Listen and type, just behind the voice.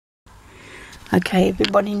Okay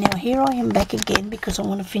everybody, now here I am back again because I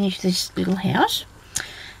want to finish this little house,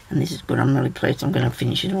 and this is good. I'm really pleased. I'm going to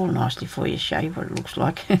finish it all nicely for you, show you what it looks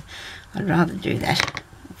like. I'd rather do that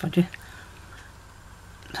if I do.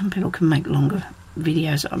 Some people can make longer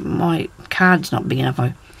videos. My card's not big enough.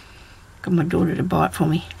 I got my daughter to buy it for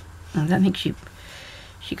me. I don't think she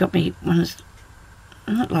got me one that's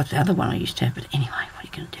not like the other one I used to have, but anyway, what are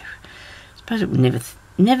you going to do? I suppose it would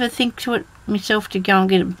never think to it myself to go and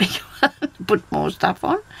get a big one, put more stuff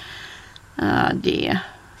on. Oh dear.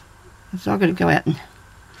 So I've got to go out and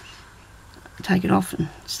take it off and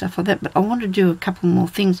stuff like that. But I want to do a couple more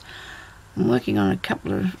things. I'm working on a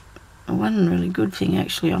couple of, one really good thing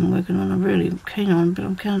actually I'm working on, I'm really keen on, but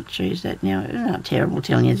I can't choose that now. It's not terrible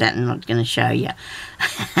telling you that and not going to show you.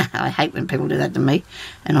 I hate when people do that to me,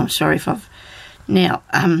 and I'm sorry if I've... Now,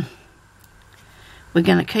 we're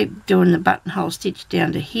going to keep doing the buttonhole stitch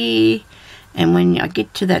down to here, and when I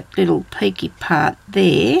get to that little peaky part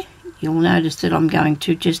there, you'll notice that I'm going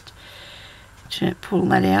to just pull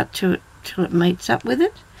that out till it meets up with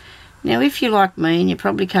it. Now if you're like me and you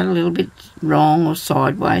probably cut a little bit wrong or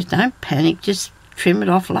sideways, don't panic, just trim it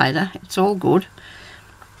off later, it's all good.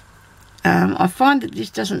 I find that this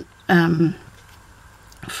doesn't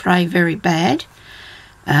fray very bad.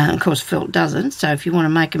 Of course felt doesn't, so if you want to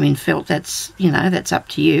make them in felt, that's, you know, that's up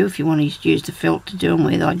to you. If you want to use the felt to do them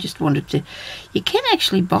with, I just wanted to... You can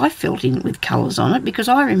actually buy felt in with colours on it, because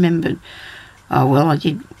I remembered, oh well, I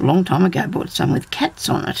did a long time ago, bought some with cats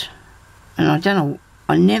on it, and I don't know,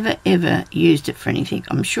 I never ever used it for anything.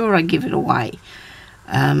 I'm sure I give it away.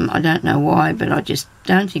 I don't know why, but I just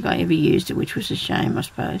don't think I ever used it, which was a shame, I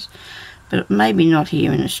suppose. But maybe not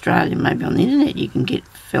here in Australia, maybe on the internet you can get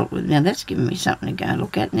felt with. Now that's given me something to go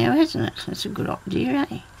look at now, hasn't it? That's a good idea,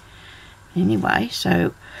 eh? Anyway,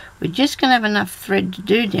 so we're just going to have enough thread to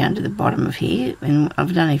do down to the bottom of here. And I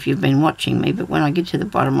don't know if you've been watching me, but when I get to the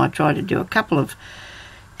bottom I try to do a couple of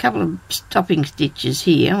stopping stitches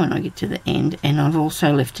here when I get to the end, and I've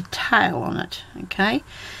also left a tail on it, okay?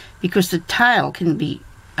 Because the tail can be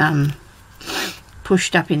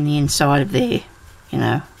pushed up in the inside of there, you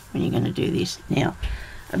know, when you're going to do this. Now,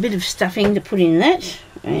 a bit of stuffing to put in that,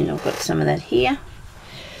 and I've got some of that here.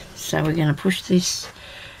 So we're going to push this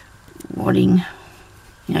wadding,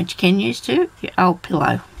 you know what you can use too? Your old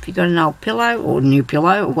pillow. If you've got an old pillow or new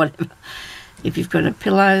pillow or whatever, if you've got a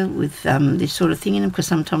pillow with this sort of thing in them, because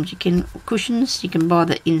sometimes you can, cushions, you can buy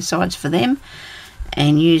the insides for them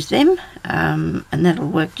and use them, and that'll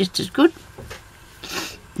work just as good.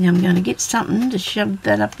 Now I'm going to get something to shove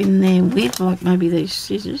that up in there with, like maybe these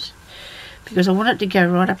scissors, because I want it to go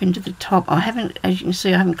right up into the top. I haven't, as you can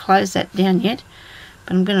see, I haven't closed that down yet,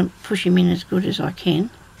 but I'm going to push him in as good as I can.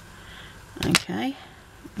 Okay,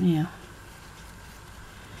 now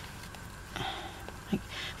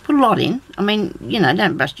put a lot in. I mean, you know,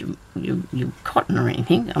 don't bust your cotton or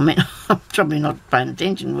anything. I mean, I'm probably not paying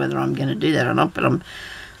attention whether I'm going to do that or not, but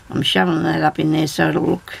I'm shoving that up in there so it'll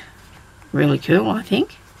look really cool, I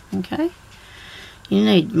think. Okay, you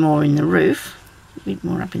need more in the roof, a bit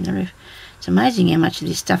more up in the roof. It's amazing how much of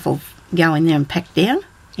this stuff will go in there and pack down.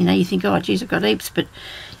 You know, you think, oh geez, I've got heaps, but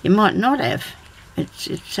you might not have. It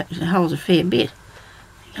holds a fair bit.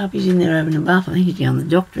 I hope he's in there having a bath. I think he's going to the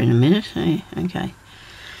doctor in a minute. Hey, okay.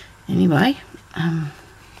 Anyway, I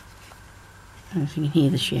don't know if you can hear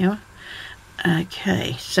the shower.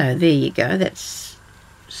 Okay, so there you go. That's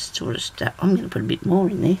sort of stuff. I'm going to put a bit more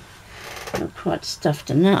in there. Not quite stuffed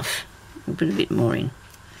enough. I'll put a bit more in.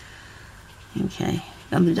 Okay.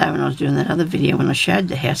 The other day when I was doing that other video, when I showed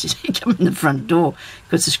the house, he come in the front door,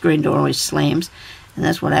 because the screen door always slams, and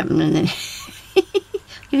that's what happened. And then you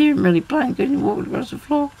could hear him really playing, couldn't you, walking across the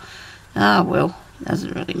floor? Ah, well,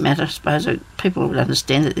 doesn't really matter. I suppose people would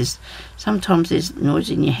understand that sometimes there's noise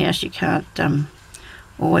in your house. You can't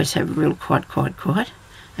always have real quiet.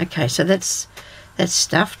 Okay, so that's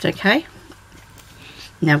stuffed. Okay.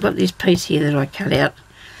 Now I've got this piece here that I cut out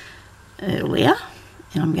earlier,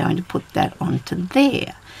 and I'm going to put that onto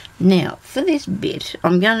there. Now for this bit,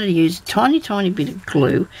 I'm going to use a tiny bit of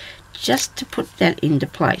glue just to put that into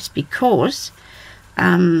place, because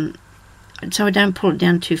so I don't pull it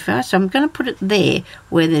down too far. So I'm going to put it there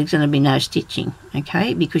where there's going to be no stitching,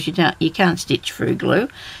 okay? Because you can't stitch through glue.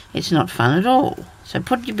 It's not fun at all. So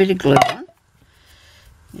put your bit of glue on.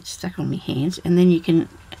 It's stuck on my hands, and then you can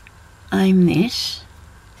aim this.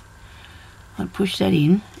 I'll push that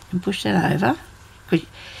in and push that over, because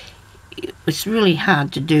it's really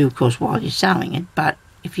hard to do, of course, while you're sewing it. But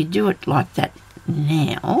if you do it like that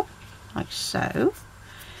now, like so,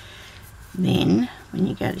 then when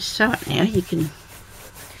you go to sew it now, you can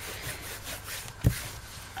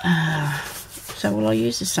So will I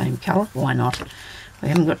use the same colour? Why not? We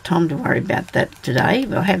haven't got time to worry about that today,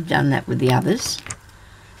 but I have done that with the others.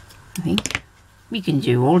 I think you can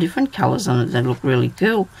do all different colours on it. They look really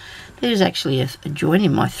cool. There's actually a join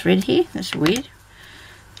in my thread here. That's weird.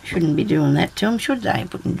 Shouldn't be doing that to them, should they?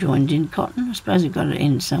 Putting joined in cotton. I suppose we've got to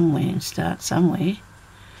end somewhere and start somewhere.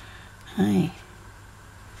 Hey.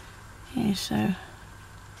 Yeah, so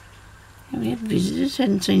yeah, we had visitors.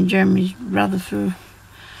 Hadn't seen Jeremy's brother for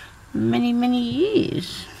many, many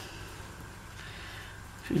years.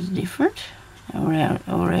 Which was different. Or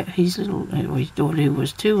his little, or his daughter who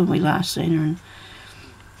was 2 when we last seen her, and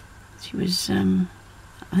she was, I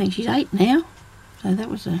think she's 8 now. So that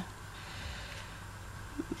was a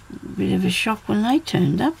bit of a shock when they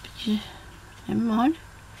turned up. But never mind.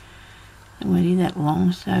 They weren't here that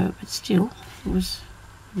long, so, but still, it was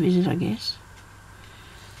a visit, I guess.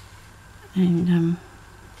 And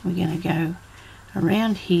we're going to go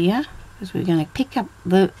around here because we're going to pick up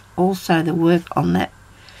also the work on that,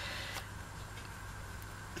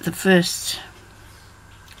 the first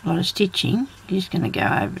lot of stitching. You're just going to go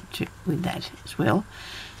over with that as well.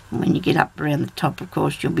 And when you get up around the top, of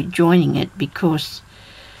course, you'll be joining it because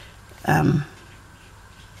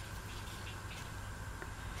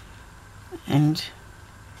and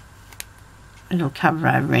it'll cover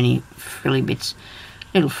over any frilly bits.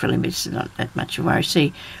 Little frilly bits are not that much of a worry.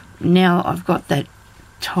 See, now I've got that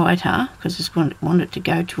tighter because I just want it to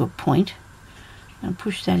go to a point. I'll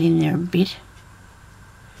push that in there a bit.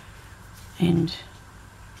 And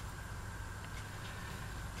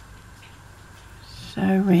so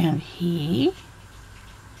around here,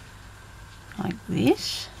 like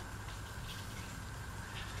this,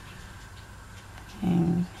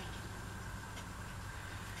 and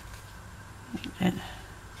that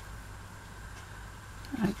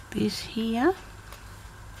like this here.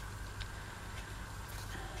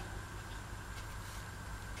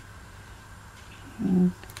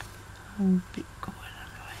 And I'm a bit quiet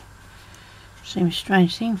anyway. Seems a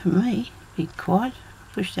strange thing for me. Be quiet.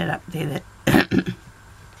 Push that up there. That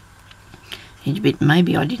edge bit.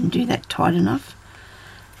 Maybe I didn't do that tight enough.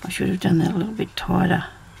 I should have done that a little bit tighter.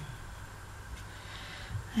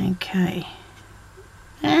 Okay.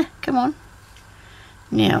 Come on.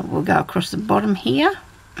 Now we'll go across the bottom here.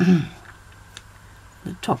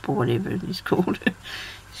 The top or whatever it is called.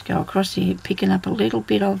 Just go across here, picking up a little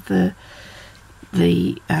bit of the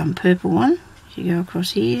purple one. You go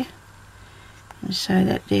across here and sew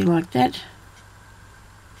that there like that.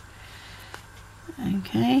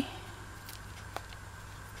 Okay.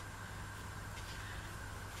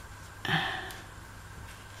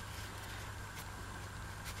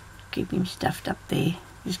 Keep him stuffed up there.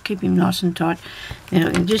 Just keep him nice and tight. Now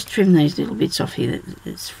we can just trim these little bits off here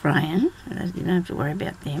that's fraying. You don't have to worry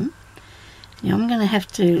about them. Now I'm going to have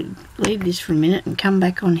to leave this for a minute and come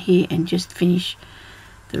back on here and just finish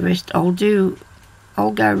the rest. I'll go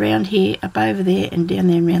around here, up over there and down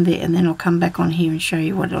there and around there, and then I'll come back on here and show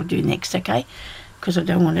you what I'll do next, okay? Because I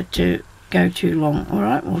don't want it to go too long.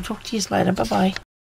 Alright, we'll talk to you later. Bye-bye.